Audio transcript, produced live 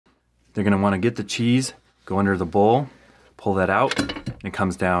They're gonna wanna get the cheese, go under the bowl, pull that out, and it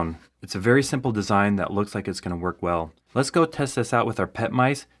comes down. It's a very simple design that looks like it's gonna work well. Let's go test this out with our pet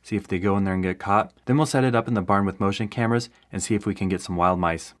mice, see if they go in there and get caught. Then we'll set it up in the barn with motion cameras and see if we can get some wild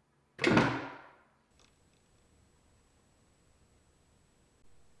mice.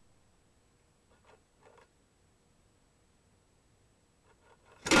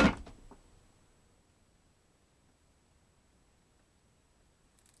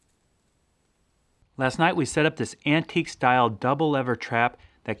 Last night we set up this antique style double lever trap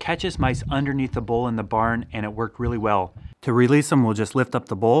that catches mice underneath the bowl in the barn, and it worked really well. To release them, we'll just lift up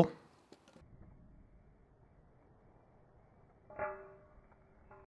the bowl